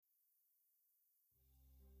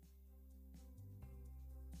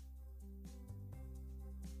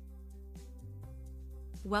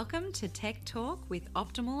Welcome to Tech Talk with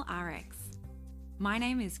Optimal RX. My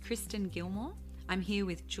name is Kristen Gilmore. I'm here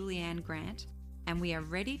with Julianne Grant, and we are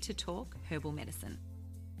ready to talk herbal medicine.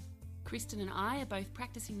 Kristen and I are both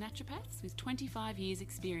practicing naturopaths with 25 years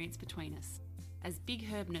experience between us. As big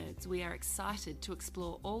herb nerds, we are excited to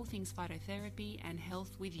explore all things phytotherapy and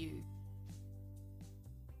health with you.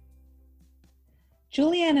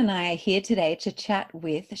 Julianne and I are here today to chat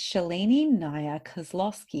with Shalini Nair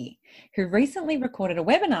Kozlowski, who recently recorded a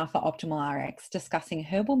webinar for Optimal RX discussing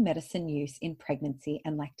herbal medicine use in pregnancy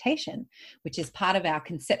and lactation, which is part of our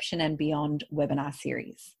Conception and Beyond webinar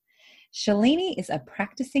series. Shalini is a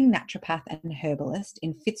practicing naturopath and herbalist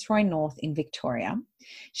in Fitzroy North in Victoria.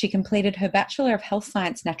 She completed her Bachelor of Health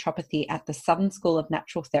Science Naturopathy at the Southern School of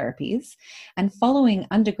Natural Therapies, and following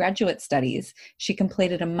undergraduate studies, she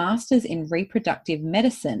completed a Master's in Reproductive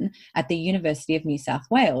Medicine at the University of New South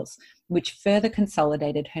Wales, which further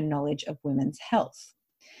consolidated her knowledge of women's health.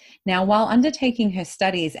 Now, while undertaking her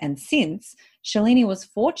studies and since, Shalini was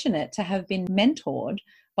fortunate to have been mentored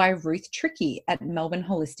by Ruth Trickey at Melbourne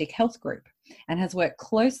Holistic Health Group, and has worked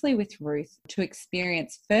closely with Ruth to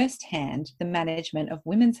experience firsthand the management of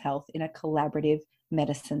women's health in a collaborative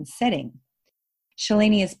medicine setting.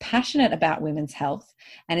 Shalini is passionate about women's health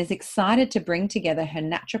and is excited to bring together her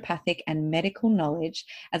naturopathic and medical knowledge,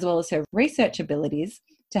 as well as her research abilities,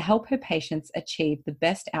 to help her patients achieve the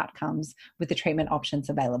best outcomes with the treatment options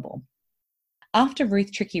available. After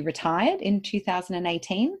Ruth Trickey retired in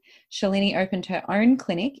 2018, Shalini opened her own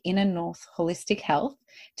clinic, Inner North Holistic Health,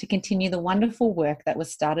 to continue the wonderful work that was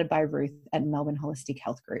started by Ruth at Melbourne Holistic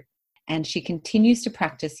Health Group. And she continues to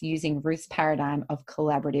practice using Ruth's paradigm of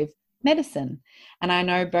collaborative medicine. And I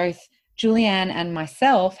know both Julianne and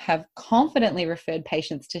myself have confidently referred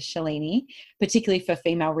patients to Shalini, particularly for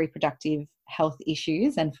female reproductive health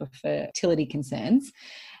issues and for fertility concerns.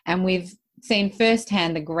 And we've seen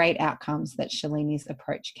firsthand the great outcomes that Shalini's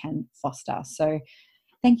approach can foster. So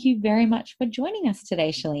thank you very much for joining us today,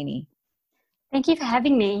 Shalini. Thank you for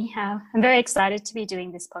having me. I'm very excited to be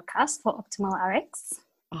doing this podcast for Optimal RX.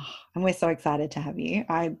 Oh, and we're so excited to have you.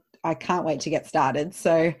 I can't wait to get started.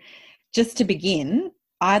 So just to begin,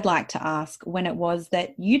 I'd like to ask when it was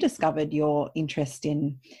that you discovered your interest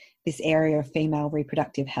in this area of female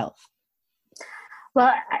reproductive health.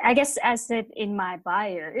 Well, I guess as said in my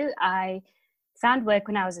bio, I found work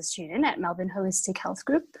when I was a student at Melbourne Holistic Health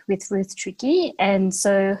Group with Ruth Trickey. And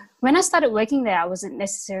so when I started working there, I wasn't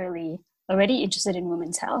necessarily already interested in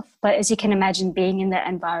women's health. But as you can imagine, being in that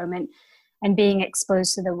environment and being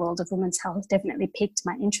exposed to the world of women's health definitely piqued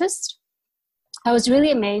my interest. I was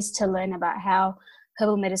really amazed to learn about how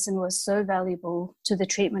herbal medicine was so valuable to the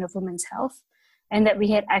treatment of women's health, and that we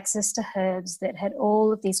had access to herbs that had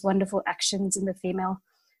all of these wonderful actions in the female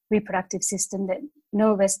reproductive system that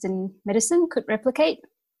no Western medicine could replicate.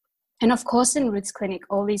 And of course, in Ruth's clinic,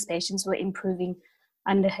 all these patients were improving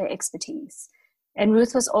under her expertise. And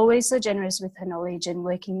Ruth was always so generous with her knowledge, and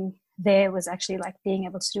working there was actually like being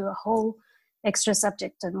able to do a whole extra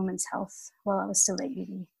subject on women's health while I was still at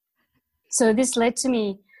uni. So this led to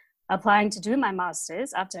me applying to do my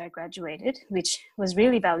master's after I graduated, which was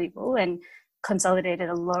really valuable and consolidated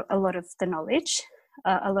a lot of the knowledge,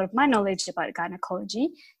 a lot of my knowledge about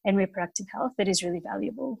gynecology and reproductive health that is really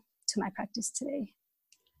valuable to my practice today.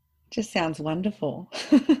 Just sounds wonderful.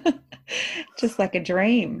 Just like a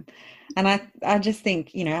dream. And I just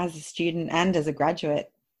think, as a student and as a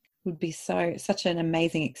graduate, would be such an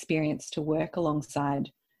amazing experience to work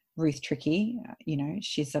alongside Ruth Trickey.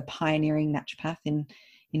 She's a pioneering naturopath in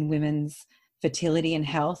women's fertility and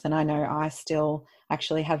health. And I know I still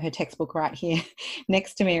actually have her textbook right here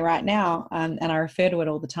next to me right now. And I refer to it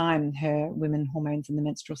all the time, her Women, Hormones and the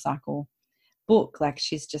Menstrual Cycle book. Like,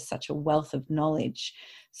 she's just such a wealth of knowledge.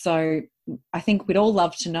 So I think we'd all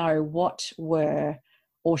love to know what were,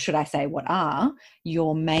 or should I say what are,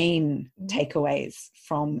 your main takeaways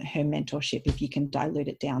from her mentorship, if you can dilute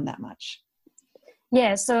it down that much.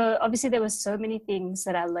 Yeah, so obviously there were so many things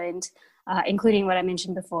that I learned, including what I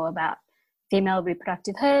mentioned before about female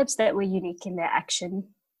reproductive herbs that were unique in their action.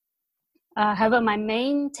 However, my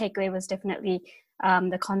main takeaway was definitely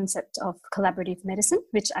the concept of collaborative medicine,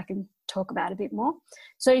 which I can talk about a bit more.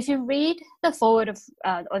 So if you read the foreword of,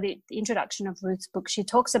 or the introduction of Ruth's book, she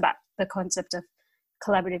talks about the concept of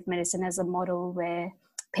collaborative medicine as a model where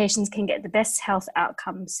patients can get the best health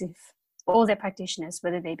outcomes if all their practitioners,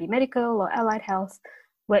 whether they be medical or allied health,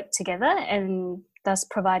 work together, and thus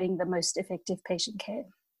providing the most effective patient care.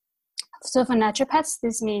 So for naturopaths,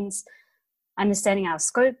 this means understanding our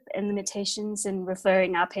scope and limitations and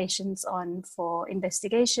referring our patients on for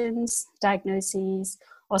investigations, diagnoses,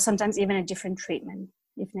 or sometimes even a different treatment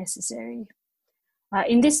if necessary.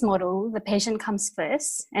 In this model, the patient comes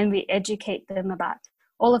first and we educate them about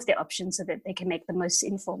all of their options so that they can make the most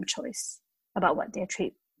informed choice about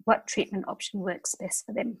what treatment option works best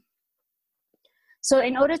for them. So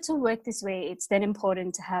in order to work this way, it's then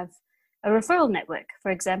important to have a referral network.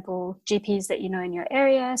 For example, GPs that you know in your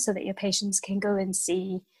area so that your patients can go and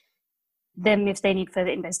see them if they need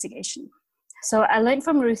further investigation. So I learned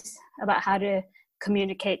from Ruth about how to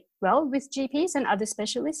communicate well with GPs and other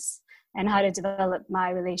specialists and how to develop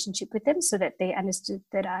my relationship with them so that they understood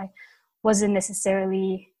that I wasn't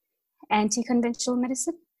necessarily anti-conventional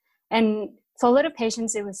medicine. And for a lot of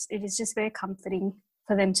patients, it is just very comforting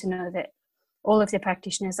for them to know that all of their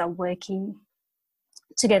practitioners are working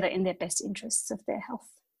together in their best interests of their health.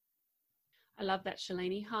 I love that,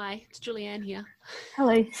 Shalini. Hi, it's Julianne here.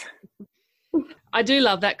 Hello. I do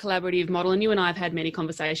love that collaborative model, and you and I have had many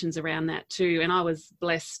conversations around that too. And I was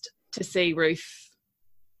blessed to see Ruth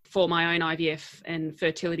for my own IVF and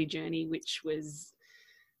fertility journey, which was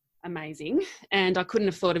amazing. And I couldn't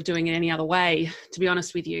have thought of doing it any other way, to be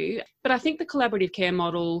honest with you. But I think the collaborative care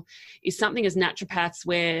model is something as naturopaths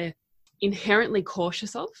we're inherently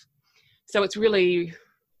cautious of. So it's really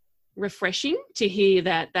refreshing to hear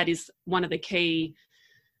that that is one of the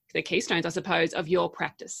keystones, I suppose, of your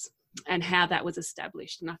practice and how that was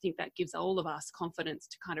established. And I think that gives all of us confidence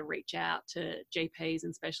to kind of reach out to GPs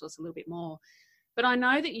and specialists a little bit more. But I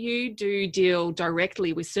know that you do deal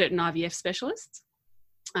directly with certain IVF specialists,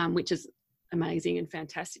 which is amazing and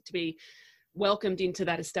fantastic to be welcomed into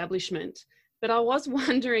that establishment. But I was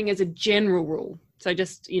wondering, as a general rule, so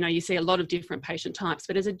just, you see a lot of different patient types,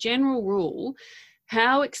 but as a general rule,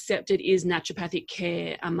 how accepted is naturopathic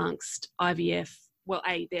care amongst IVF, well,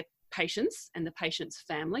 their patients and the patient's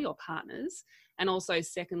family or partners, and also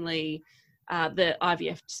secondly, the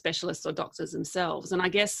IVF specialists or doctors themselves? And I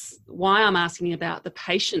guess why I'm asking about the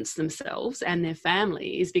patients themselves and their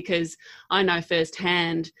family is because I know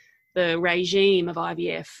firsthand the regime of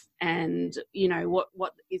IVF and,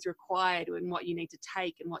 what is required and what you need to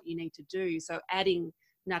take and what you need to do. So adding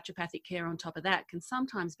naturopathic care on top of that can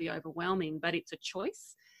sometimes be overwhelming, but it's a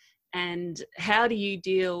choice. And how do you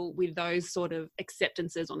deal with those sort of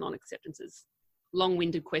acceptances or non-acceptances?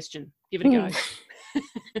 Long-winded question. Give it a go.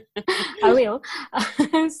 I will.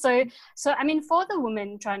 So I mean, for the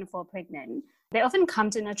women trying to fall pregnant, they often come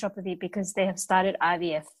to naturopathy because they have started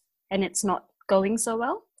IVF and it's not going so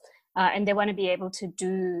well. And they want to be able to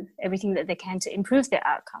do everything that they can to improve their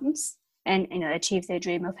outcomes and, achieve their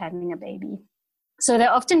dream of having a baby. So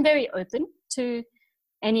they're often very open to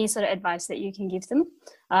any sort of advice that you can give them,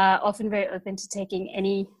 often very open to taking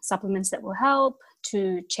any supplements that will help,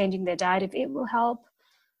 to changing their diet if it will help.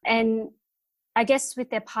 And I guess with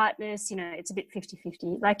their partners, it's a bit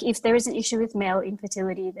 50-50. Like if there is an issue with male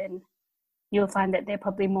infertility, then you'll find that they're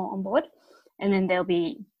probably more on board, and then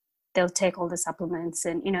they'll take all the supplements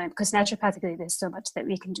and, because naturopathically there's so much that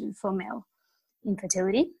we can do for male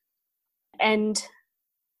infertility. And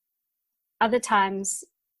other times,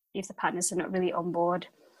 if the partners are not really on board,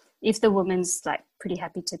 if the woman's like pretty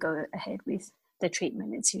happy to go ahead with the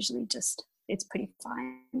treatment, it's usually it's pretty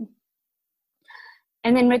fine.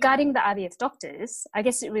 And then regarding the IVF doctors, I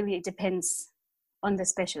guess it really depends on the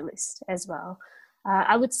specialist as well.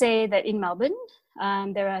 I would say that in Melbourne,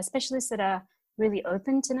 there are specialists that are really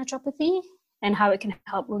open to naturopathy and how it can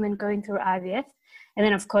help women going through IVF. And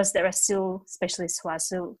then, of course, there are still specialists who are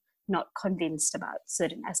still not convinced about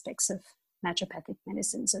certain aspects of naturopathic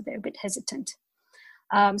medicine, so they're a bit hesitant.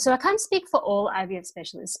 So I can't speak for all IVF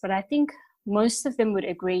specialists, but I think most of them would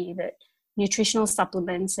agree that nutritional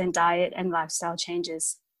supplements and diet and lifestyle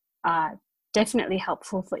changes are definitely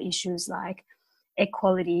helpful for issues like egg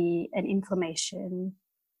quality and inflammation,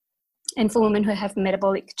 and for women who have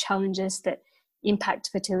metabolic challenges that impact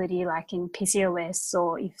fertility, like in PCOS,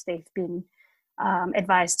 or if they've been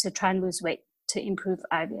advised to try and lose weight to improve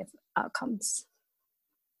IVF outcomes.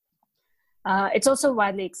 It's also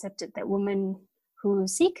widely accepted that women who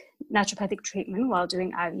seek naturopathic treatment while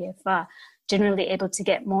doing IVF are generally able to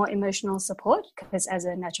get more emotional support, because as a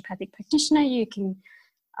naturopathic practitioner, you can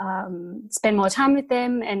spend more time with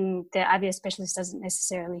them, and the IVF specialist doesn't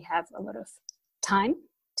necessarily have a lot of time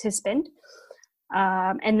to spend.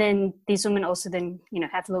 And then these women also then,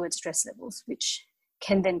 have lowered stress levels, which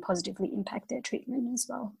can then positively impact their treatment as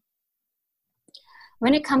well.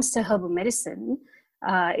 When it comes to herbal medicine,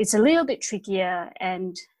 it's a little bit trickier.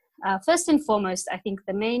 And first and foremost, I think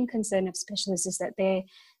the main concern of specialists is that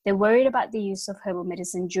they're worried about the use of herbal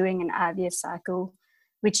medicine during an IVF cycle,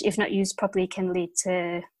 which, if not used properly, can lead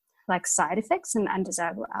to like side effects and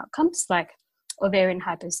undesirable outcomes like ovarian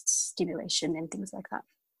hyperstimulation and things like that.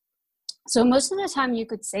 So most of the time you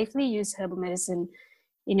could safely use herbal medicine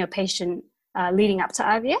in your patient leading up to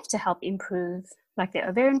IVF to help improve like their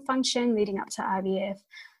ovarian function leading up to IVF,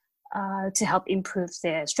 to help improve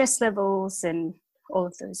their stress levels and all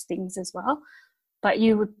of those things as well. But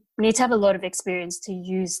you would need to have a lot of experience to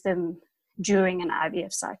use them during an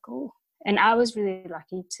IVF cycle. And I was really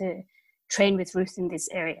lucky to train with Ruth in this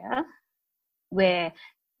area, where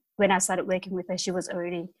when I started working with her, she was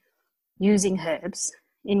already using herbs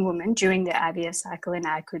in women during their IVF cycle, and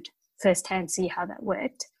I could firsthand see how that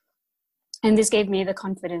worked. And this gave me the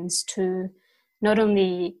confidence to not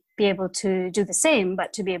only be able to do the same,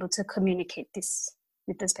 but to be able to communicate this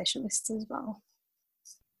with the specialists as well.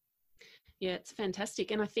 Yeah, it's fantastic.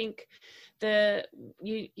 And I think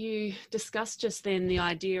you discussed just then the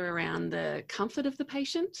idea around the comfort of the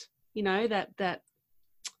patient, you know, that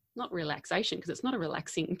not relaxation, because it's not a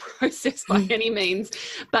relaxing process by any means,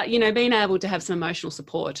 but, you know, being able to have some emotional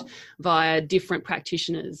support via different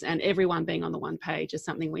practitioners and everyone being on the one page is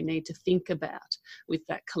something we need to think about with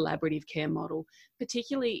that collaborative care model,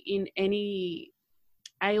 particularly in any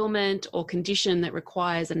ailment or condition that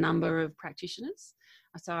requires a number of practitioners.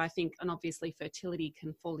 So I think, and obviously fertility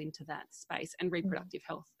can fall into that space, and reproductive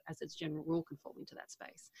health as its general rule can fall into that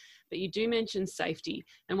space. But you do mention safety.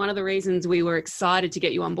 And one of the reasons we were excited to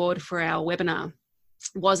get you on board for our webinar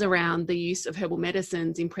was around the use of herbal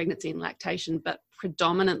medicines in pregnancy and lactation, but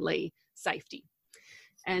predominantly safety.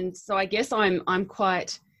 And so I guess I'm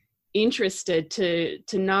quite interested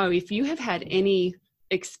to know if you have had any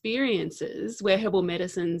experiences where herbal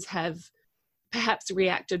medicines have perhaps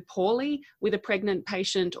reacted poorly with a pregnant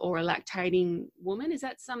patient or a lactating woman. Is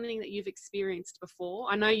that something that you've experienced before?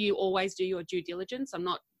 I know you always do your due diligence. I'm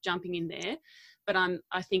not jumping in there, but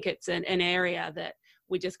I think it's an area that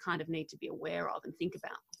we just kind of need to be aware of and think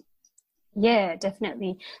about. Yeah,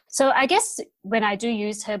 definitely. So I guess when I do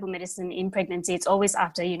use herbal medicine in pregnancy, it's always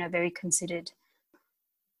after, you know, very considered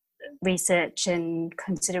research and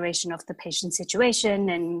consideration of the patient's situation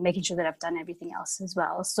and making sure that I've done everything else as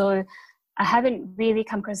well. So I haven't really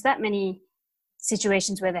come across that many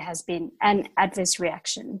situations where there has been an adverse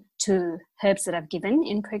reaction to herbs that I've given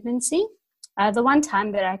in pregnancy. The one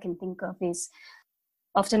time that I can think of is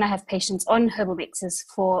often I have patients on herbal mixes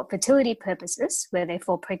for fertility purposes, where they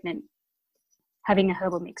fall pregnant having a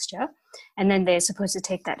herbal mixture, and then they're supposed to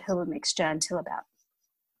take that herbal mixture until about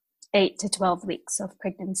 8 to 12 weeks of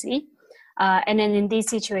pregnancy. And then in these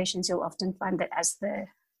situations, you'll often find that as the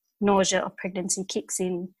nausea of pregnancy kicks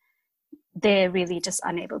in, they're really just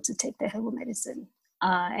unable to take their herbal medicine.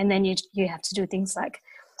 And then you have to do things like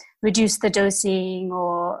reduce the dosing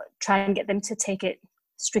or try and get them to take it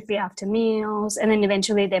strictly after meals. And then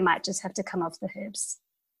eventually they might just have to come off the herbs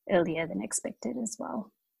earlier than expected as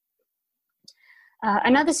well.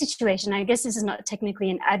 Another situation, I guess this is not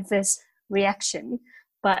technically an adverse reaction,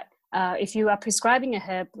 but if you are prescribing a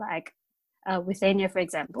herb like Withania, for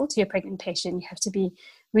example, to your pregnant patient, you have to be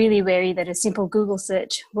really wary that a simple Google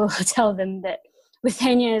search will tell them that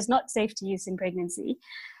Withania is not safe to use in pregnancy.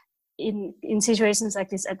 In situations like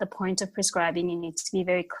this, at the point of prescribing, you need to be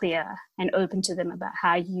very clear and open to them about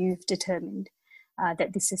how you've determined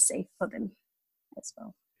that this is safe for them as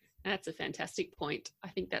well. That's a fantastic point. I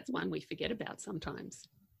think that's one we forget about sometimes.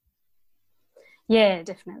 Yeah,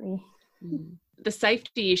 definitely. The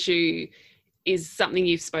safety issue is something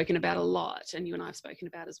you've spoken about a lot, and you and I have spoken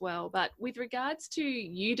about as well. But with regards to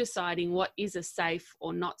you deciding what is a safe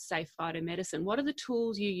or not safe phytomedicine, what are the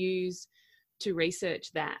tools you use to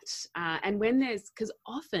research that? And when because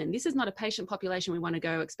often this is not a patient population we want to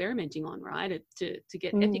go experimenting on, right? To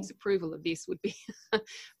get ethics approval of this would be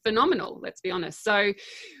phenomenal, let's be honest. So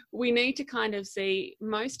we need to kind of see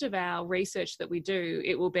most of our research that we do,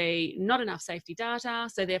 it will be not enough safety data,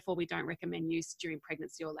 so therefore we don't recommend use during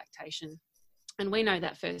pregnancy or lactation. And we know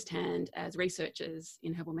that firsthand as researchers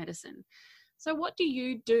in herbal medicine. So what do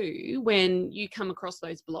you do when you come across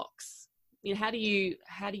those blocks? You know, how do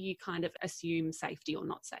you kind of assume safety or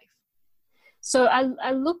not safe? So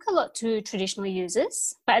I look a lot to traditional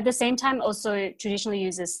users, but at the same time also traditional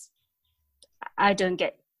users, I don't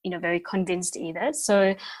get, very convinced either.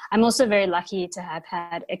 So I'm also very lucky to have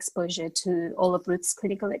had exposure to all of Ruth's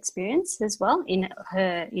clinical experience as well in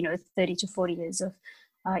her, 30 to 40 years of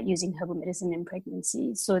using herbal medicine in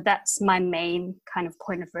pregnancy. So that's my main kind of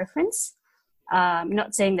point of reference.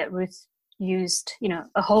 Not saying that Ruth used,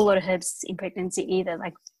 a whole lot of herbs in pregnancy either.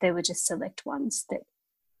 Like they were just select ones that,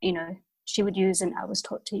 she would use and I was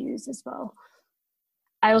taught to use as well.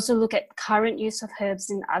 I also look at current use of herbs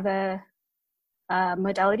in other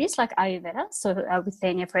modalities like Ayurveda. So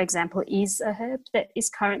Withania, for example, is a herb that is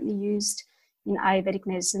currently used in Ayurvedic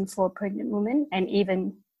medicine for pregnant women and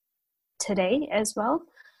even today as well.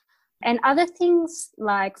 And other things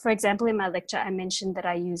like, for example, in my lecture, I mentioned that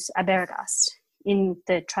I use Iberogast in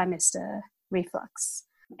the trimester reflux.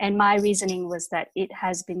 And my reasoning was that it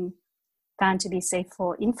has been found to be safe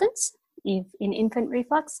for infants in infant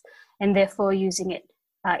reflux, and therefore using it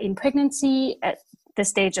in pregnancy at the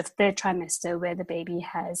stage of third trimester where the baby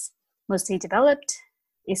has mostly developed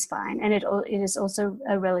is fine. And it is also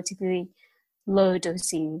a relatively low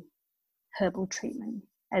dosing herbal treatment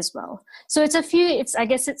as well. So I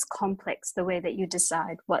guess it's complex, the way that you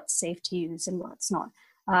decide what's safe to use and what's not.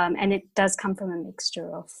 And it does come from a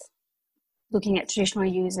mixture of looking at traditional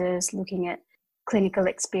users, looking at clinical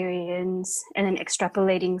experience, and then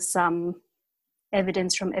extrapolating some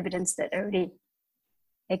evidence from evidence that already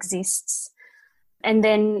exists. And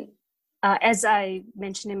then, as I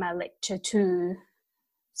mentioned in my lecture too,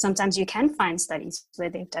 sometimes you can find studies where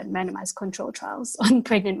they've done randomized control trials on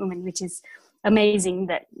pregnant women, which is amazing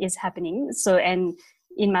that is happening. So, and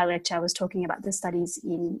in my lecture, I was talking about the studies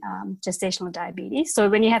in gestational diabetes. So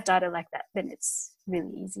when you have data like that, then it's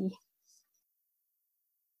really easy.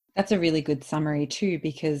 That's a really good summary too,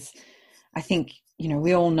 because I think,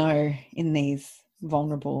 we all know in these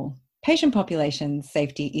vulnerable patient populations,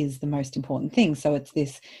 safety is the most important thing. So it's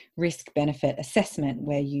this risk-benefit assessment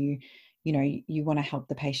where you want to help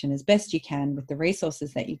the patient as best you can with the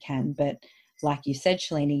resources that you can. But like you said,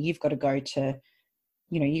 Shalini, you've got to go to,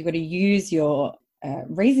 you've got to use your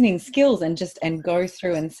reasoning skills and go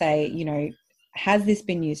through and say, has this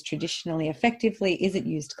been used traditionally effectively? Is it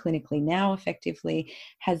used clinically now effectively?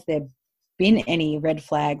 Has there been any red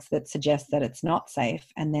flags that suggest that it's not safe?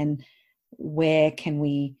 And then where can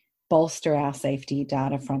we bolster our safety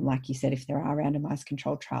data from, like you said, if there are randomized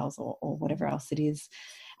controlled trials or whatever else it is.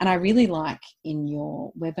 And I really like in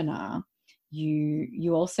your webinar,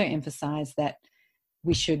 you also emphasize that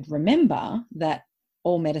we should remember that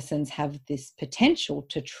all medicines have this potential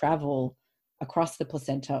to travel across the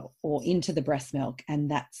placenta or into the breast milk, and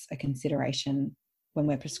that's a consideration when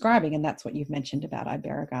we're prescribing. And that's what you've mentioned about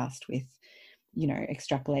Iberogast with,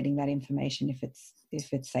 extrapolating that information if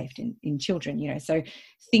it's safe in children. So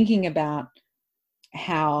thinking about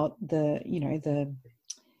how the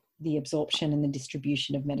absorption and the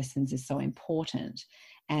distribution of medicines is so important.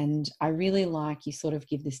 And I really like you sort of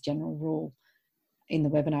give this general rule in the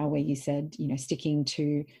webinar where you said, sticking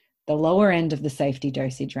to the lower end of the safety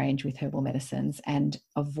dosage range with herbal medicines and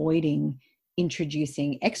avoiding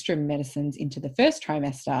introducing extra medicines into the first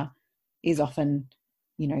trimester is often,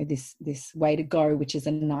 this way to go, which is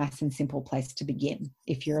a nice and simple place to begin.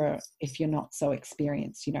 If you're not so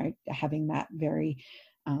experienced, having that very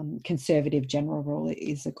conservative general rule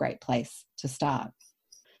is a great place to start.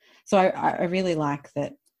 So I really like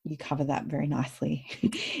that you cover that very nicely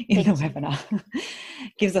in the webinar.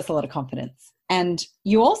 Gives us a lot of confidence. And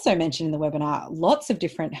you also mentioned in the webinar lots of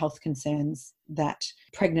different health concerns that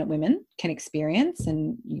pregnant women can experience.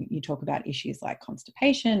 And you talk about issues like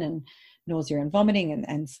constipation and nausea and vomiting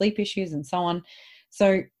and sleep issues and so on.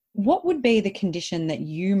 So what would be the condition that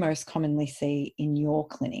you most commonly see in your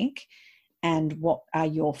clinic? And what are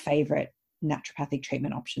your favourite naturopathic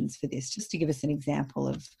treatment options for this? Just to give us an example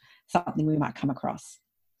of something we might come across.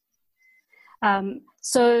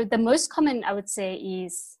 So the most common, I would say,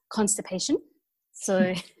 is constipation.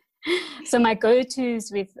 So my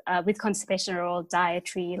go-tos with constipation are all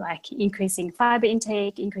dietary, like increasing fiber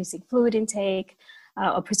intake, increasing fluid intake,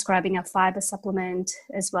 or prescribing a fiber supplement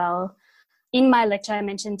as well. In my lecture, I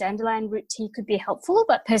mentioned dandelion root tea could be helpful,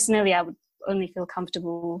 but personally, I would only feel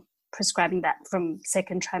comfortable prescribing that from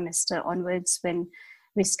second trimester onwards when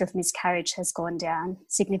risk of miscarriage has gone down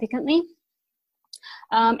significantly.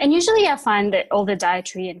 And usually I find that all the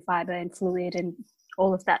dietary and fiber and fluid and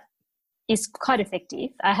all of that is quite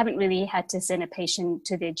effective. I haven't really had to send a patient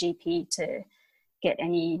to their GP to get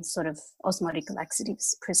any sort of osmotic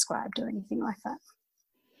laxatives prescribed or anything like that.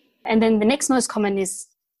 And then the next most common is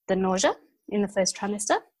the nausea in the first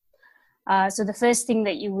trimester. So the first thing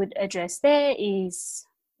that you would address there is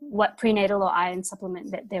what prenatal or iron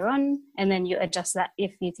supplement that they're on, and then you adjust that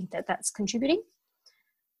if you think that that's contributing.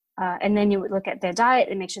 And then you would look at their diet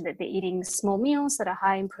and make sure that they're eating small meals that are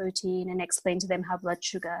high in protein and explain to them how blood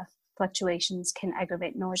sugar fluctuations can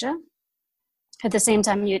aggravate nausea. At the same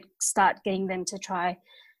time, you'd start getting them to try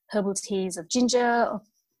herbal teas of ginger or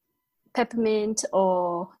peppermint,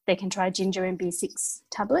 or they can try ginger and B6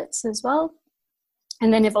 tablets as well.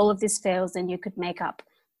 And then if all of this fails, then you could make up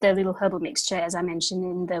the little herbal mixture, as I mentioned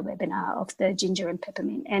in the webinar, of the ginger and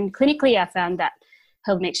peppermint. And clinically, I found that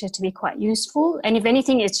herbal mixture to be quite useful. And if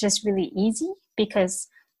anything, it's just really easy because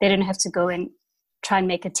they don't have to go and try and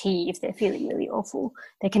make a tea if they're feeling really awful.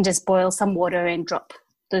 They can just boil some water and drop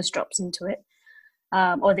those drops into it,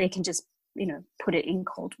 or they can just, put it in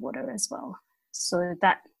cold water as well. So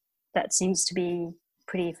that seems to be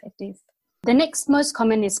pretty effective. The next most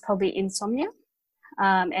common is probably insomnia,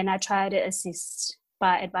 and I try to assist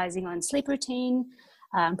by advising on sleep routine,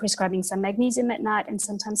 prescribing some magnesium at night and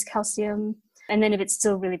sometimes calcium. And then if it's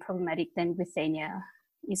still really problematic, then withania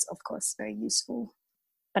is of course very useful,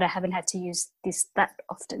 but I haven't had to use this that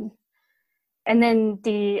often. And then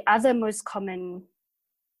the other most common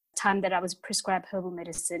time that I was prescribed herbal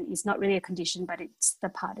medicine is not really a condition, but it's the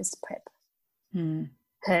PARDIS PrEP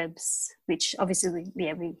herbs, which obviously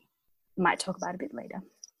we might talk about a bit later.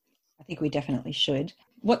 I think we definitely should.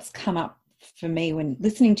 What's come up for me when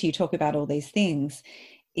listening to you talk about all these things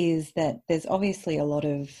is that there's obviously a lot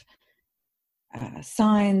of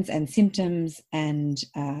signs and symptoms and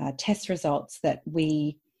test results that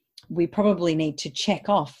we probably need to check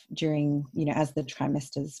off during, as the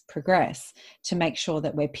trimesters progress, to make sure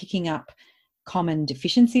that we're picking up common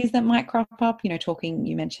deficiencies that might crop up.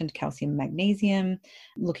 You mentioned calcium, magnesium,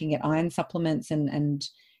 looking at iron supplements and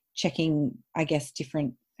checking, I guess,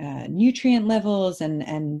 different nutrient levels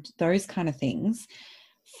and those kind of things.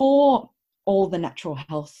 For all the natural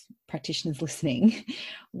health practitioners listening,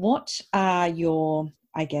 what are your,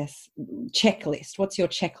 I guess, checklist? What's your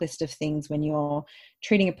checklist of things when you're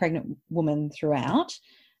treating a pregnant woman throughout,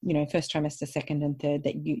 first trimester, second and third,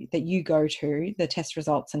 that you go to, the test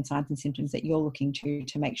results and signs and symptoms that you're looking to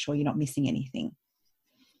make sure you're not missing anything?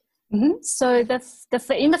 Mm-hmm. So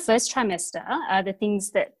in the first trimester, the things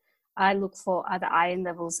that I look for are the iron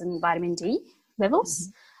levels and vitamin D levels.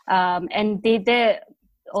 Mm-hmm. And they're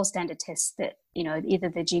all standard tests that, either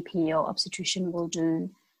the GP or obstetrician will do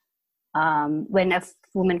when a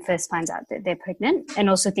woman first finds out that they're pregnant, and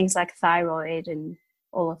also things like thyroid and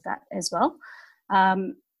all of that as well.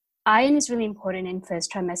 Iron is really important in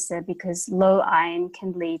first trimester because low iron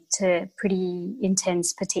can lead to pretty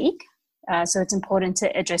intense fatigue. So it's important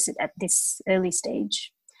to address it at this early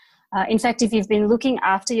stage. In fact, if you've been looking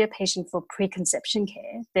after your patient for preconception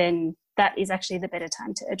care, then that is actually the better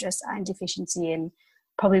time to address iron deficiency, and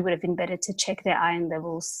probably would have been better to check their iron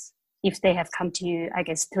levels if they have come to you, I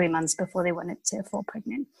guess, 3 months before they wanted to fall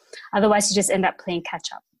pregnant. Otherwise, you just end up playing catch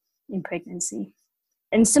up in pregnancy.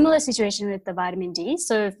 And similar situation with the vitamin D.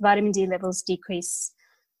 So if vitamin D levels decrease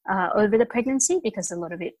over the pregnancy, because a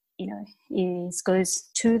lot of it, goes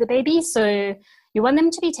to the baby. So you want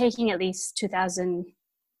them to be taking at least 2,000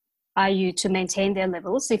 IU to maintain their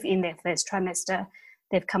levels if in their first trimester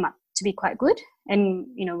they've come up to be quite good. And,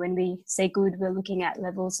 when we say good, we're looking at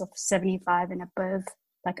levels of 75 and above,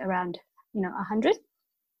 like around, 100.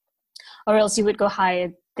 Or else you would go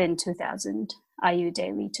higher than 2,000 IU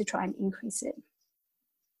daily to try and increase it.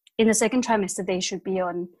 In the second trimester, they should be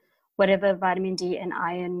on whatever vitamin D and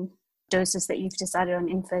iron doses that you've decided on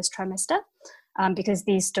in first trimester, because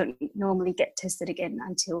these don't normally get tested again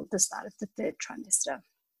until the start of the third trimester.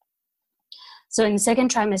 So in the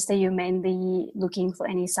second trimester, you're mainly looking for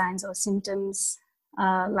any signs or symptoms,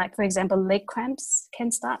 like, for example, leg cramps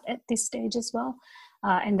can start at this stage as well.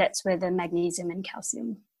 And that's where the magnesium and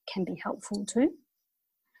calcium can be helpful too.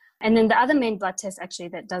 And then the other main blood test actually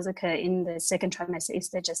that does occur in the second trimester is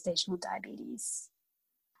the gestational diabetes.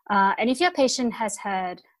 And if your patient has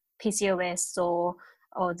had PCOS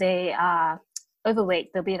or they are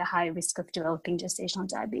overweight, they'll be at a high risk of developing gestational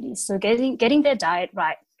diabetes. So getting their diet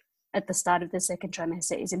right at the start of the second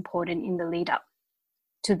trimester is important in the lead up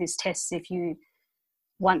to this test if you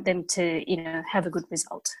want them to, have a good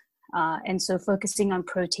result. And so focusing on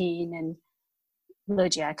protein and low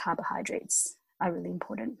GI carbohydrates are really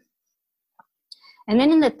important. And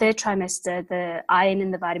then in the third trimester, the iron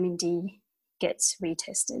and the vitamin D gets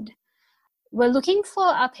retested. We're looking for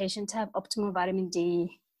our patient to have optimal vitamin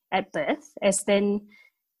D at birth, as then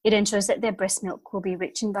it ensures that their breast milk will be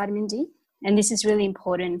rich in vitamin D. And this is really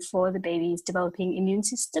important for the baby's developing immune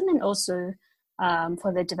system and also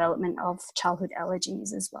for the development of childhood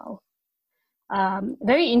allergies as well.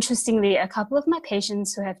 Very interestingly, a couple of my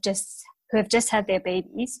patients who have just had their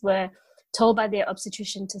babies were told by their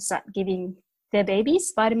obstetrician to start giving their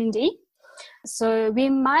babies vitamin D. So we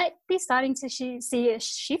might be starting to see a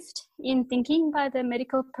shift in thinking by the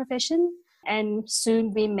medical profession, and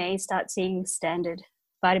soon we may start seeing standard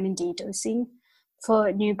vitamin D dosing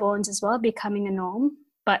for newborns as well, becoming a norm.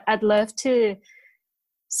 But I'd love to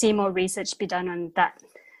see more research be done on that.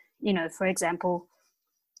 For example,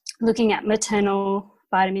 looking at maternal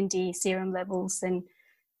vitamin D serum levels and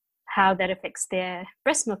how that affects their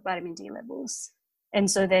breast milk vitamin D levels. And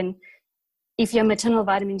so then if your maternal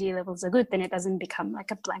vitamin D levels are good, then it doesn't become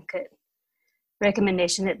like a blanket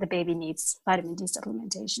recommendation that the baby needs vitamin D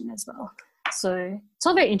supplementation as well. So it's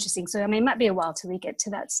all very interesting. So, I mean, it might be a while till we get to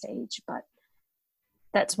that stage, but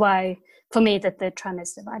that's why, for me, that the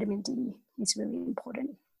trimester vitamin D is really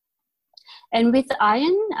important. And with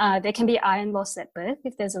iron, there can be iron loss at birth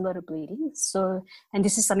if there's a lot of bleeding. So, and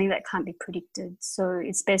this is something that can't be predicted. So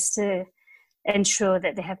it's best to ensure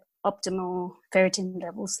that they have optimal ferritin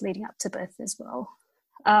levels leading up to birth as well.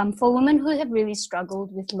 For women who have really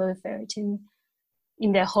struggled with low ferritin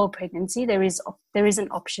in their whole pregnancy, there is an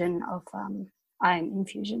option of iron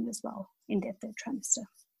infusion as well in their third trimester.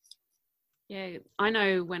 Yeah, I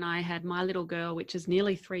know when I had my little girl, which is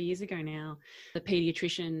nearly 3 years ago now, the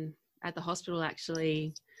paediatrician at the hospital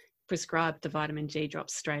actually prescribed the vitamin D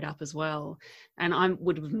drops straight up as well. And I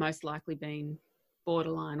would have most likely been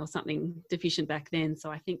borderline or something deficient back then.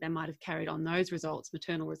 So I think they might have carried on those results,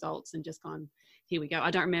 maternal results, and just gone, here we go.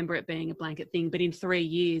 I don't remember it being a blanket thing, but in 3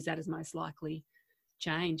 years, that has most likely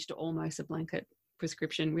changed to almost a blanket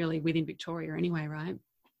prescription, really, within Victoria anyway, right?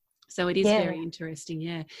 So it is very interesting,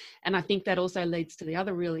 yeah. And I think that also leads to the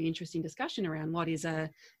other really interesting discussion around what is an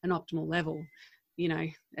optimal level. You know,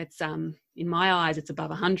 it's in my eyes, it's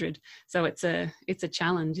above 100. So it's a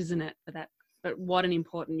challenge, isn't it, for that? But what an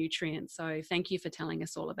important nutrient. So thank you for telling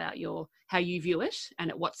us all about how you view it and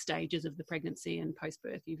at what stages of the pregnancy and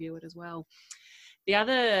post-birth you view it as well. The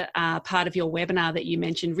other part of your webinar that you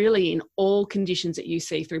mentioned, really in all conditions that you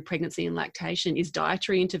see through pregnancy and lactation, is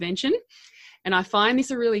dietary intervention. And I find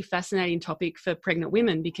this a really fascinating topic for pregnant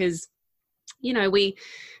women because, you know, we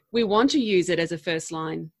want to use it as a first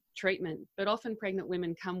line treatment, but often pregnant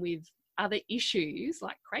women come with other issues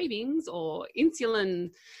like cravings or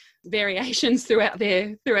insulin variations throughout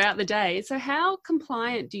the day. So how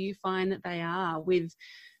compliant do you find that they are with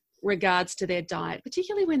regards to their diet,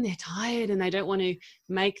 particularly when they're tired and they don't want to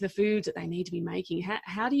make the foods that they need to be making?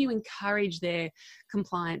 How do you encourage their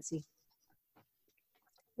compliancy?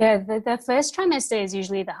 Yeah, the first trimester is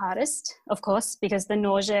usually the hardest, of course, because the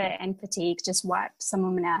nausea and fatigue just wipe some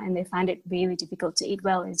women out and they find it really difficult to eat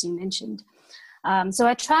well, as you mentioned. So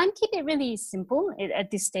I try and keep it really simple at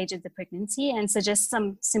this stage of the pregnancy and suggest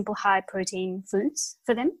some simple high protein foods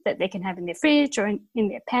for them that they can have in their fridge or in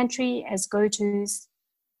their pantry as go-tos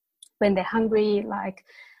when they're hungry, like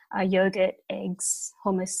yogurt, eggs,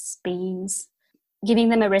 hummus, beans. Giving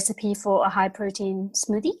them a recipe for a high protein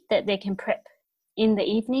smoothie that they can prep in the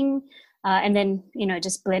evening and then, you know,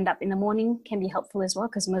 just blend up in the morning can be helpful as well,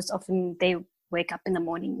 because most often they wake up in the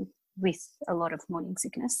morning with a lot of morning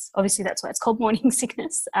sickness. Obviously, that's why it's called morning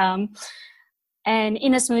sickness. And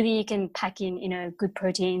in a smoothie, you can pack in, you know, good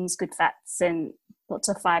proteins, good fats, and lots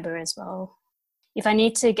of fiber as well. If I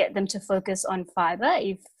need to get them to focus on fiber,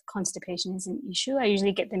 if constipation is an issue, I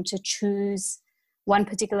usually get them to choose one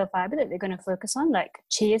particular fiber that they're going to focus on, like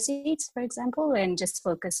chia seeds, for example, and just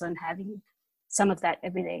focus on having some of that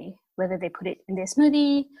every day, whether they put it in their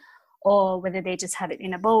smoothie or whether they just have it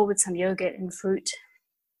in a bowl with some yogurt and fruit.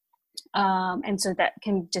 And so that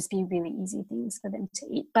can just be really easy things for them to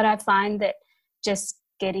eat. But I find that just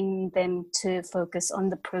getting them to focus on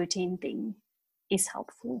the protein thing is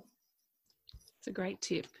helpful. It's a great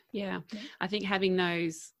tip. Yeah. I think having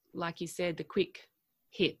those, like you said, the quick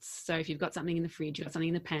hits. So if you've got something in the fridge, you've got something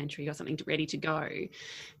in the pantry, you've got something ready to go,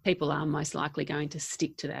 people are most likely going to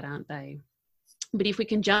stick to that, aren't they? But if we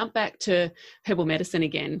can jump back to herbal medicine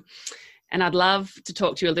again, and I'd love to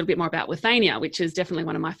talk to you a little bit more about withania, which is definitely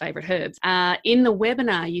one of my favourite herbs. In the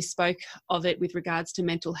webinar, you spoke of it with regards to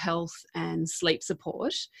mental health and sleep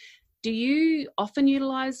support. Do you often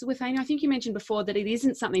utilise withania? I think you mentioned before that it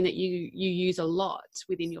isn't something that you use a lot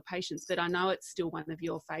within your patients, but I know it's still one of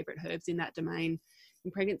your favourite herbs in that domain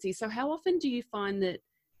in pregnancy. So how often do you find that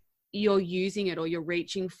you're using it or you're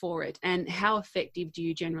reaching for it, and how effective do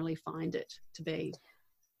you generally find it to be?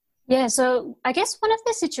 Yeah, so I guess one of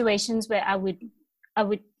the situations where I would,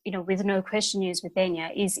 you know, with no question use withania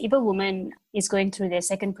is if a woman is going through their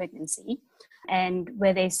second pregnancy and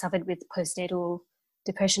where they suffered with postnatal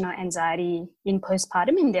depression or anxiety in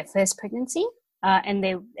postpartum in their first pregnancy, and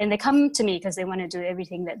they come to me because they want to do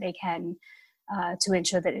everything that they can to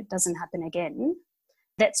ensure that it doesn't happen again.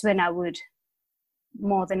 That's when I would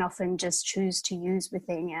more than often just choose to use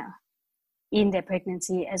withania in their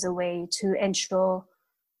pregnancy as a way to ensure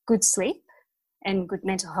good sleep and good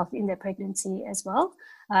mental health in their pregnancy as well.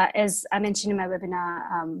 As I mentioned in my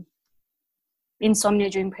webinar, insomnia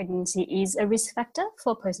during pregnancy is a risk factor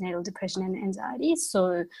for postnatal depression and anxiety.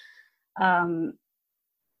 So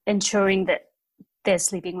ensuring that they're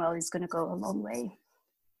sleeping well is going to go a long way.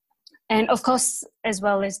 And of course, as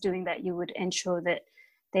well as doing that, you would ensure that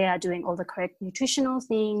they are doing all the correct nutritional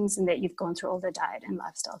things and that you've gone through all the diet and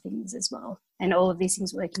lifestyle things as well. And all of these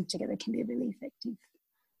things working together can be really effective.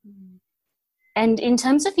 And in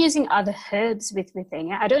terms of using other herbs with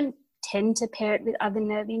withania, I don't tend to pair it with other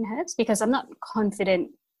nervine herbs because I'm not confident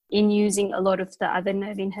in using a lot of the other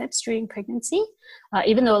nervine herbs during pregnancy,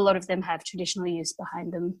 even though a lot of them have traditional use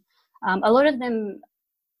behind them. A lot of them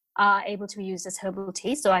are able to be used as herbal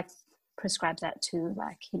tea, so I prescribe that to,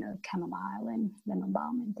 like, chamomile and lemon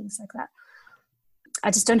balm and things like that.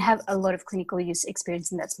 I just don't have a lot of clinical use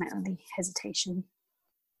experience, and that's my only hesitation.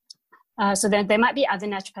 So there might be other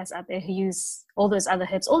naturopaths out there who use all those other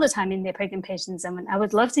herbs all the time in their pregnant patients, and I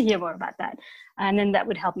would love to hear more about that. And then that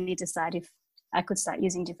would help me decide if I could start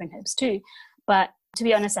using different herbs too. But to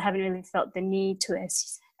be honest, I haven't really felt the need to,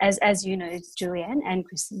 as you know, Julianne and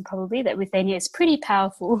Kristen probably, that withania is pretty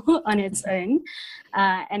powerful on its own.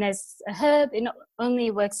 And as a herb, it not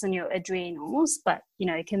only works on your adrenals, but,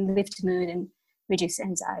 it can lift mood and reduce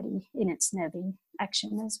anxiety in its nervine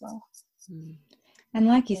action as well. And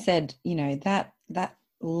like you said, that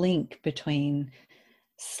link between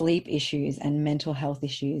sleep issues and mental health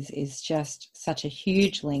issues is just such a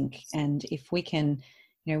huge link. And if we can,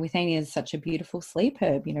 withania is such a beautiful sleep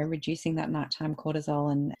herb, reducing that nighttime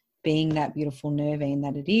cortisol and being that beautiful nervine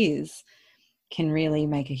that it is, can really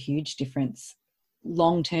make a huge difference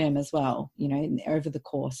long term as well, over the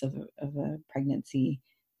course of a pregnancy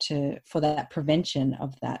for that prevention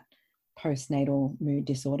of that postnatal mood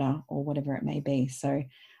disorder or whatever it may be. So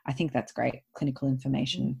I think that's great clinical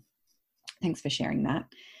information. Thanks for sharing that.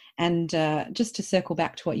 And just to circle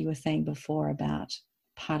back to what you were saying before about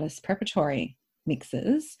Partus preparatory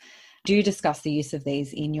mixes, do discuss the use of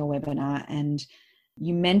these in your webinar. And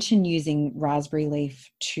you mentioned using raspberry leaf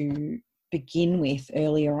to begin with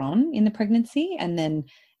earlier on in the pregnancy and then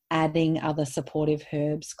adding other supportive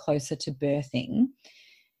herbs closer to birthing.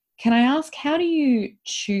 Can I ask, how do you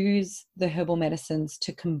choose the herbal medicines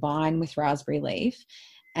to combine with raspberry leaf?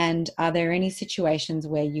 And are there any situations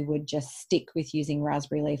where you would just stick with using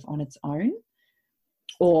raspberry leaf on its own?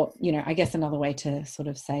 Or, I guess another way to sort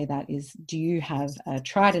of say that is, do you have a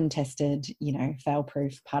tried and tested,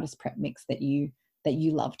 fail-proof Partus Prep mix that you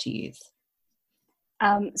love to use?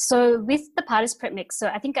 So with the Partus Prep mix, so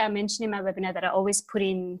I think I mentioned in my webinar that I always put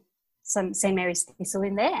in some St. Mary's thistle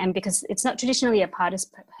in there, and because it's not traditionally a Partus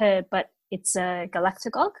herb, but it's a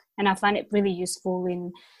galactagogue, and I find it really useful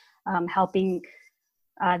in helping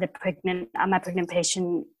my pregnant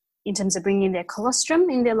patient in terms of bringing their colostrum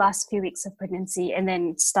in their last few weeks of pregnancy and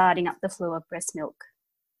then starting up the flow of breast milk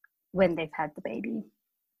when they've had the baby.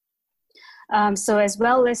 So as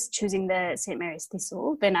well as choosing the St. Mary's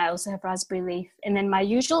thistle, then I also have raspberry leaf, and then my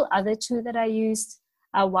usual other two that I use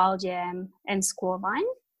are wild yam and squaw vine.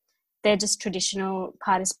 They're just traditional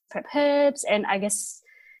Partus Prep herbs, and I guess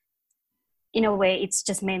in a way it's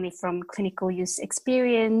just mainly from clinical use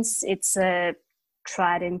experience. It's a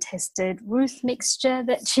tried and tested Ruth mixture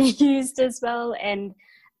that she used as well, and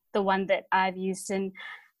the one that I've used. And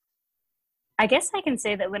I guess I can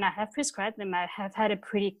say that when I have prescribed them, I have had a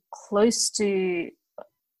pretty close to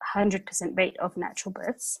 100% rate of natural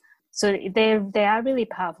births. So they are really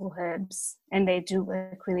powerful herbs, and they do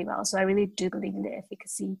work really well. So I really do believe in their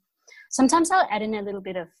efficacy. Sometimes I'll add in a little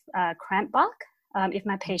bit of cramp bark if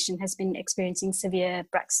my patient has been experiencing severe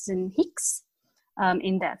Braxton Hicks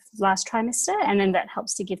in that last trimester, and then that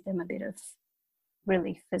helps to give them a bit of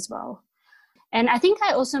relief as well. And I think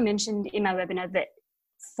I also mentioned in my webinar that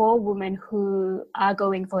for women who are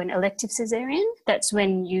going for an elective cesarean, that's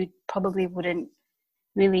when you probably wouldn't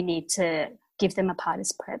really need to give them a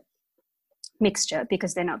Partus Prep mixture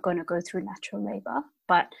because they're not going to go through natural labor.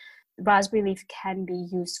 But raspberry leaf can be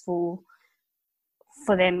useful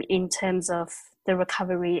for them in terms of the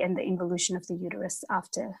recovery and the involution of the uterus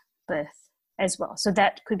after birth as well. So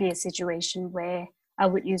that could be a situation where I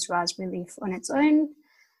would use raspberry leaf on its own.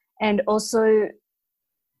 And also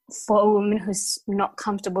for a woman who's not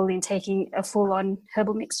comfortable in taking a full-on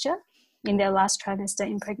herbal mixture in their last trimester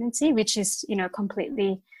in pregnancy, which is,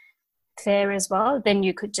 completely fair as well, then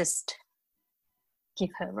you could just give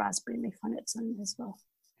her raspberry leaf on its own as well.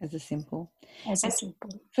 As a simple.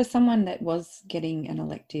 For someone that was getting an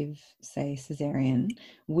elective, say, cesarean,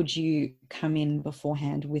 would you come in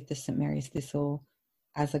beforehand with the St. Mary's thistle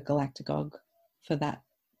as a galactagogue for that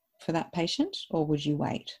patient, or would you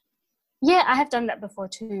wait? Yeah, I have done that before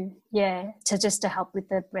too. Yeah, to help with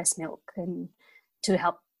the breast milk and to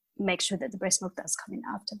help make sure that the breast milk does come in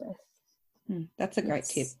after birth. That's a great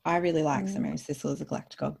tip. I really like St. Mary's thistle as a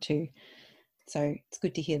galactagogue too. So it's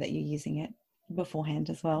good to hear that you're using it beforehand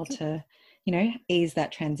as well to, ease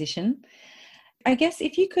that transition. I guess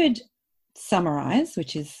if you could summarize,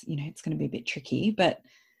 which is, it's going to be a bit tricky, but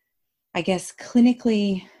I guess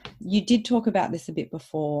clinically, you did talk about this a bit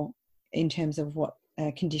before in terms of what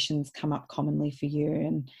conditions come up commonly for you?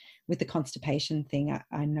 And with the constipation thing,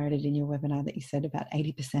 I noted in your webinar that you said about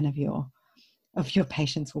 80% of your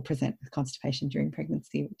patients will present with constipation during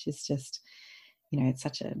pregnancy, which is just, it's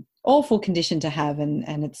such an awful condition to have.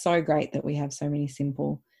 And it's so great that we have so many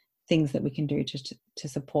simple things that we can do to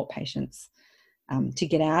support patients to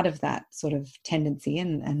get out of that sort of tendency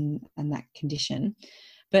and that condition.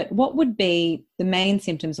 But what would be the main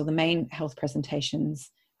symptoms or the main health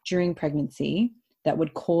presentations during pregnancy that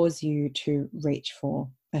would cause you to reach for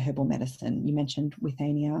a herbal medicine? You mentioned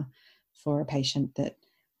withania for a patient that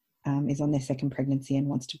is on their second pregnancy and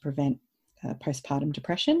wants to prevent postpartum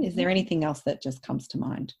depression. Is there anything else that just comes to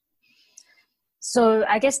mind? So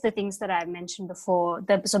I guess the things that I mentioned before,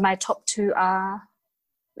 so my top two are,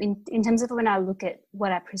 in terms of when I look at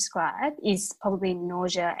what I prescribe, is probably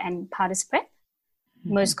nausea and Partisprep,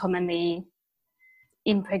 most commonly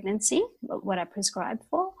in pregnancy, what I prescribe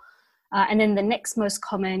for. And then the next most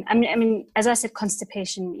common, I mean, as I said,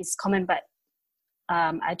 constipation is common, but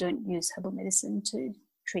I don't use herbal medicine to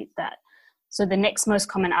treat that. So the next most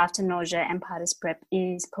common after nausea and Partisprep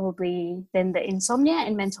is probably then the insomnia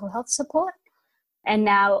and mental health support. And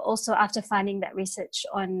now also after finding that research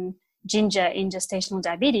on ginger in gestational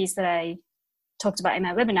diabetes that I talked about in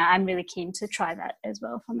my webinar, I'm really keen to try that as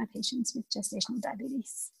well for my patients with gestational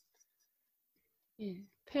diabetes. Yeah,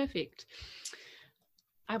 perfect.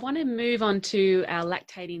 I want to move on to our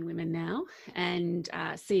lactating women now and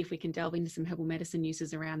see if we can delve into some herbal medicine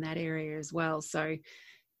uses around that area as well. So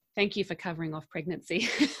thank you for covering off pregnancy.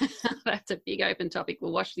 That's a big open topic.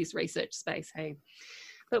 We'll watch this research space, hey.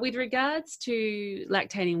 But with regards to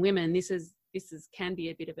lactating women, this can be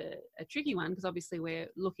a bit of a tricky one, because obviously we're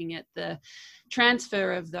looking at the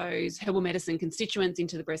transfer of those herbal medicine constituents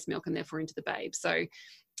into the breast milk and therefore into the babe. So,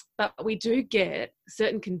 but we do get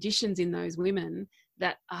certain conditions in those women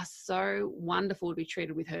that are so wonderful to be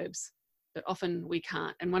treated with herbs, but often we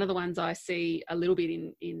can't. And one of the ones I see a little bit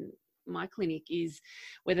in my clinic is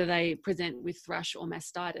whether they present with thrush or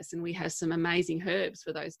mastitis, and we have some amazing herbs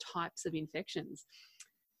for those types of infections,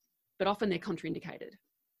 but often they're contraindicated.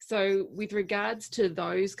 So with regards to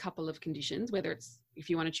those couple of conditions, whether it's, if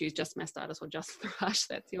you want to choose just mastitis or just thrush,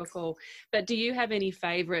 that's your call. But do you have any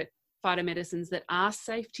favourite phytomedicines that are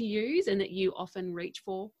safe to use and that you often reach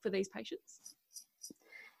for these patients?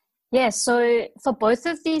 Yeah, so for both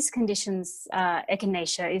of these conditions,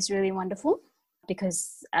 echinacea is really wonderful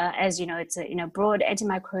because, as you know, it's a broad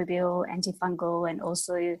antimicrobial, antifungal, and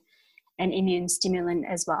also an immune stimulant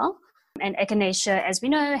as well. And echinacea, as we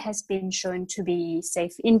know, has been shown to be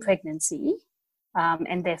safe in pregnancy,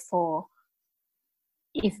 and therefore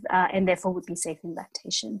would be safe in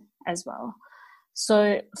lactation as well.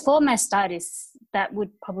 So for mastitis, that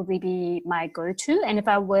would probably be my go-to. And if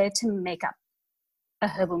I were to make up a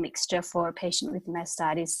herbal mixture for a patient with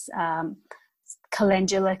mastitis,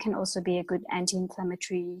 calendula can also be a good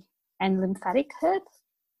anti-inflammatory and lymphatic herb.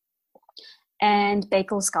 And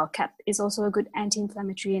Bakel skullcap is also a good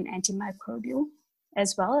anti-inflammatory and antimicrobial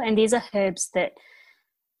as well. And these are herbs that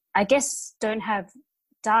I guess don't have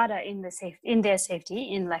data in their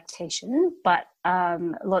safety in lactation, but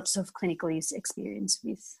lots of clinical use experience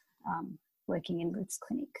with working in Ruth's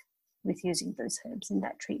clinic with using those herbs in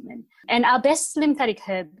that treatment. And our best lymphatic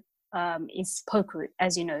herb is poke root,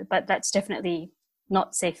 as you know, but that's definitely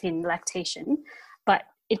not safe in lactation, but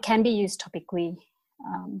it can be used topically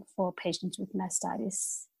for patients with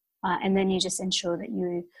mastitis. And then you just ensure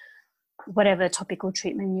that whatever topical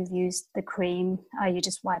treatment you've used, the cream, you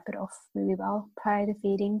just wipe it off really well prior to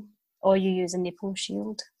feeding, or you use a nipple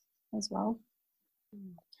shield as well.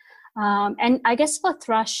 And I guess for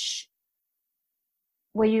thrush,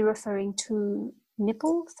 were you referring to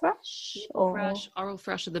nipple thrush? Or thrush, oral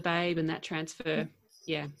thrush of the babe and that transfer,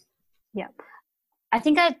 yeah. Yeah. I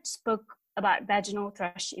think I spoke about vaginal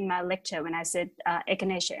thrush in my lecture when I said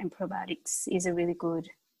echinacea and probiotics is a really good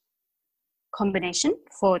combination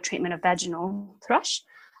for treatment of vaginal thrush.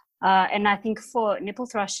 And I think for nipple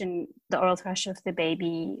thrush and the oral thrush of the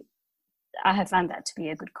baby, I have found that to be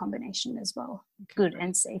a good combination as well. Okay. Good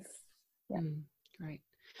and safe. Yeah. Great.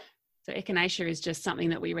 So echinacea is just something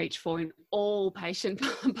that we reach for in all patient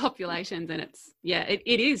populations. And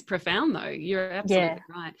it is profound though. You're absolutely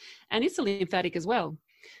right. And it's a lymphatic as well.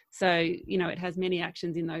 So, it has many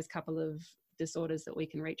actions in those couple of disorders that we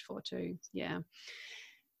can reach for too. Yeah.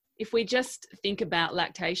 If we just think about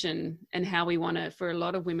lactation and how we want to, for a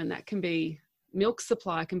lot of women, that can be, milk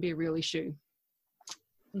supply can be a real issue.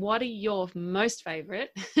 What are your most favourite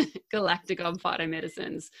galactagon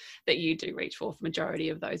phytomedicines that you do reach for the majority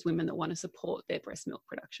of those women that want to support their breast milk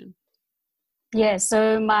production? Yeah,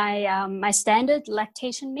 so my standard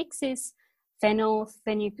lactation mix is fennel,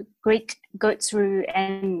 fenugreek, goat's rue,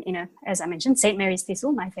 and, as I mentioned, St. Mary's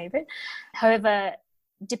thistle, my favorite. However,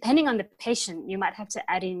 depending on the patient, you might have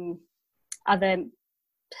to add in other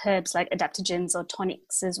herbs like adaptogens or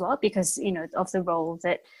tonics as well, because, of the role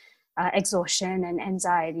that exhaustion and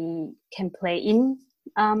anxiety can play in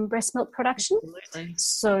breast milk production. Absolutely.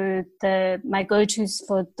 So my go-tos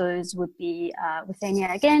for those would be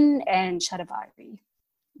Withania again and Shatavari.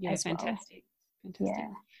 Yeah, fantastic. Well. Yeah.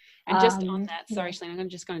 And just on that, sorry, Shalene, I'm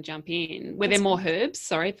just going to jump in. Were there more herbs?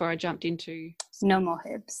 Sorry, before I jumped into... No more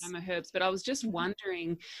herbs. No more herbs. But I was just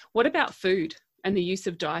wondering, what about food and the use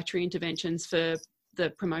of dietary interventions for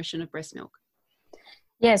the promotion of breast milk?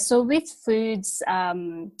 Yeah, so with foods,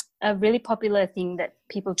 a really popular thing that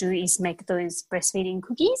people do is make those breastfeeding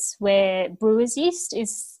cookies where brewer's yeast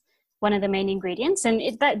is one of the main ingredients, and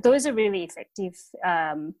those are really effective.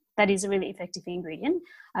 That is a really effective ingredient,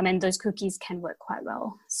 and those cookies can work quite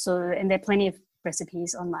well. So, and there are plenty of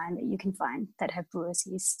recipes online that you can find that have brewer's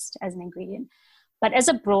yeast as an ingredient. But as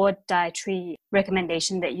a broad dietary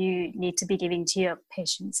recommendation that you need to be giving to your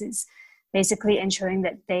patients is basically ensuring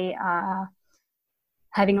that they are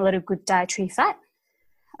having a lot of good dietary fat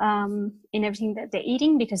in everything that they're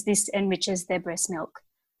eating, because this enriches their breast milk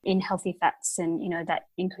in healthy fats, and that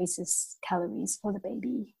increases calories for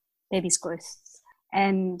the baby's growth.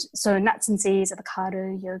 And so nuts and seeds,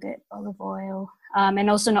 avocado, yogurt, olive oil, and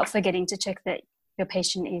also not forgetting to check that your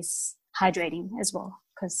patient is hydrating as well,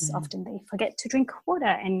 because often they forget to drink water,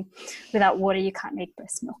 and without water you can't make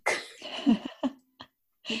breast milk.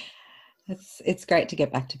 It's great to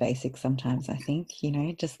get back to basics sometimes, I think,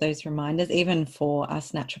 just those reminders, even for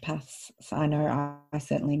us naturopaths. So I know I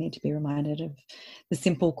certainly need to be reminded of the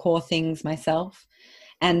simple core things myself.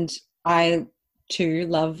 And I too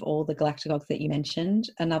love all the galactagogues that you mentioned.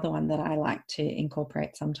 Another one that I like to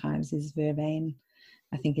incorporate sometimes is vervain.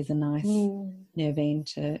 I think is a nice nervine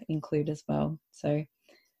to include as well. So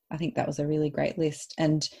I think that was a really great list.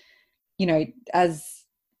 And, as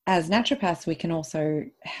naturopaths, we can also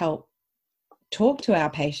help talk to our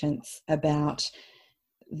patients about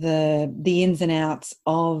the ins and outs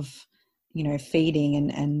of, feeding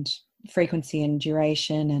and frequency and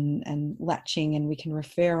duration and latching, and we can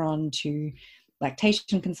refer on to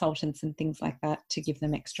lactation consultants and things like that to give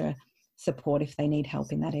them extra support if they need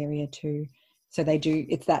help in that area too. So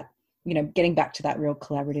it's that, getting back to that real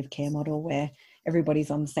collaborative care model where everybody's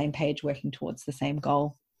on the same page working towards the same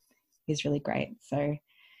goal is really great. So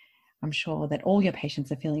I'm sure that all your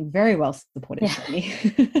patients are feeling very well supported.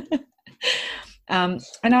 And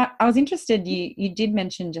I was interested, you did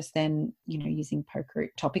mention just then, using poke root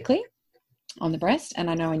topically on the breast. And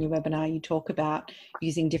I know in your webinar, you talk about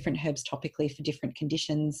using different herbs topically for different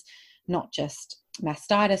conditions, not just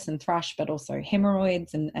mastitis and thrush, but also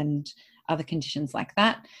hemorrhoids and other conditions like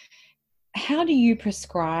that. How do you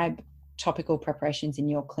prescribe topical preparations in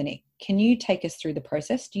your clinic? Can you take us through the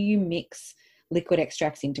process? Do you mix liquid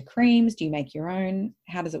extracts into creams? Do you make your own?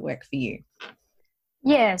 How does it work for you?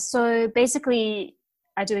 Yeah, so basically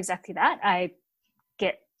I do exactly that. I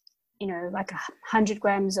get, like 100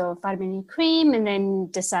 grams of vitamin E cream, and then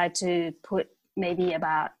decide to put maybe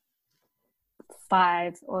about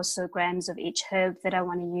 5 or so grams of each herb that I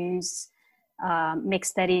want to use,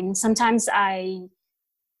 mix that in. Sometimes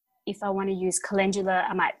if I want to use calendula,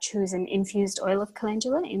 I might choose an infused oil of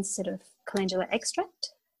calendula instead of calendula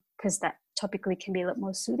extract, because that topically can be a lot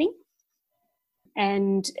more soothing.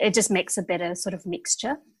 And it just makes a better sort of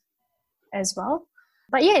mixture as well.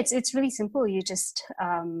 But yeah, it's really simple. You just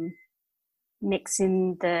mix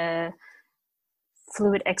in the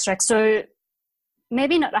fluid extract. So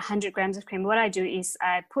maybe not 100 grams of cream. What I do is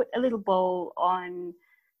I put a little bowl on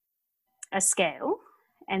a scale,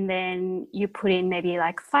 and then you put in maybe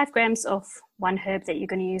like 5 grams of one herb that you're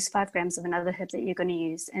going to use, 5 grams of another herb that you're going to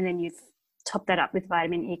use, and then you've topped that up with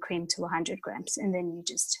vitamin E cream to 100 grams, and then you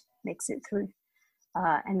just mix it through.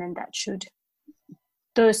 And then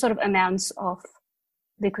those sort of amounts of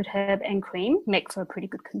liquid herb and cream make for a pretty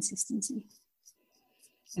good consistency.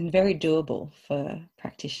 And very doable for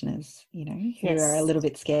practitioners, who are a little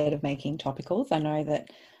bit scared of making topicals. I know that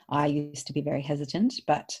I used to be very hesitant,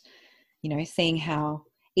 but, seeing how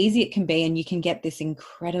easy it can be, and you can get this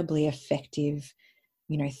incredibly effective,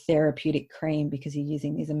 therapeutic cream because you're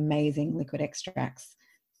using these amazing liquid extracts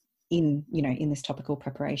in this topical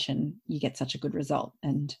preparation, you get such a good result.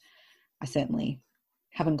 And I certainly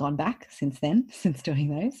haven't gone back since doing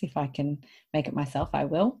those. If I can make it myself, I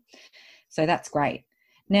will. So that's great.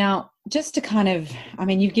 Now, just to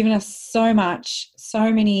you've given us so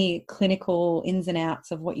many clinical ins and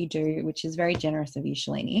outs of what you do, which is very generous of you,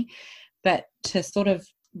 Shalini. But to sort of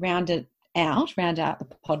round out the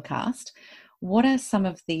podcast, what are some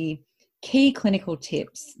of the key clinical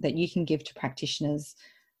tips that you can give to practitioners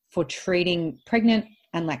for treating pregnant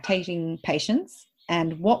and lactating patients?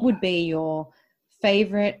 And what would be your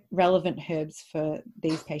favourite relevant herbs for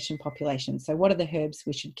these patient populations? So what are the herbs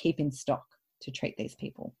we should keep in stock to treat these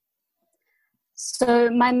people? So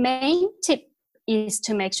my main tip is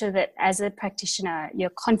to make sure that as a practitioner,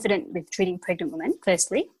 you're confident with treating pregnant women,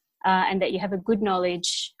 firstly, and that you have a good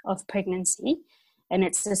knowledge of pregnancy and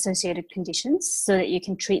its associated conditions so that you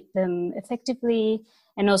can treat them effectively,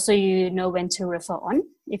 and also you know when to refer on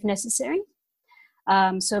if necessary.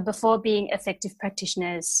 So before being effective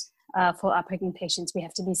practitioners for our pregnant patients, we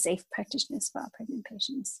have to be safe practitioners for our pregnant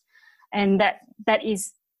patients. And that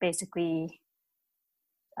is basically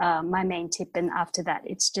my main tip. And after that,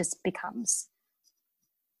 it just becomes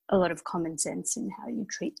a lot of common sense in how you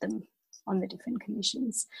treat them on the different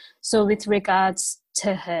conditions. So with regards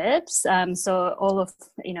to herbs, so all of,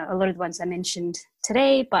 a lot of the ones I mentioned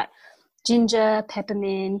today, but ginger,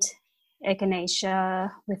 peppermint,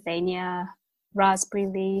 echinacea, withania, raspberry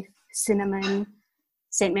leaf, cinnamon,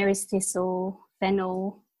 St. Mary's thistle,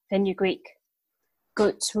 fennel, fenugreek,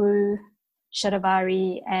 goat's rue,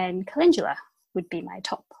 shatavari, and calendula would be my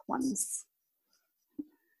top ones.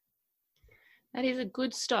 That is a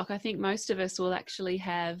good stock. I think most of us will actually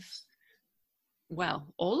have,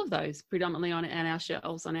 all of those predominantly on our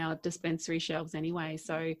shelves, on our dispensary shelves anyway.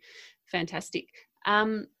 So fantastic.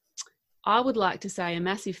 I would like to say a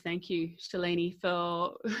massive thank you, Shalini,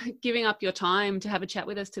 for giving up your time to have a chat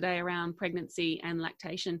with us today around pregnancy and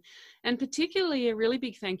lactation. And particularly a really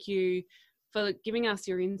big thank you for giving us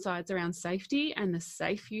your insights around safety and the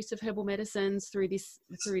safe use of herbal medicines through this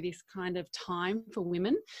kind of time for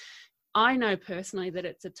women. I know personally that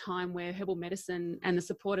it's a time where herbal medicine and the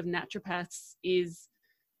support of naturopaths is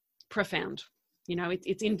profound.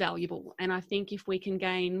 It's invaluable. And I think if we can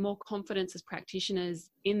gain more confidence as practitioners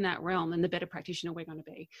in that realm, then the better practitioner we're going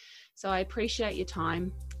to be. So I appreciate your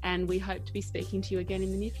time, and we hope to be speaking to you again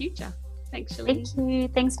in the near future. Thanks, Shalini. Thank you.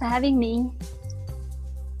 Thanks for having me.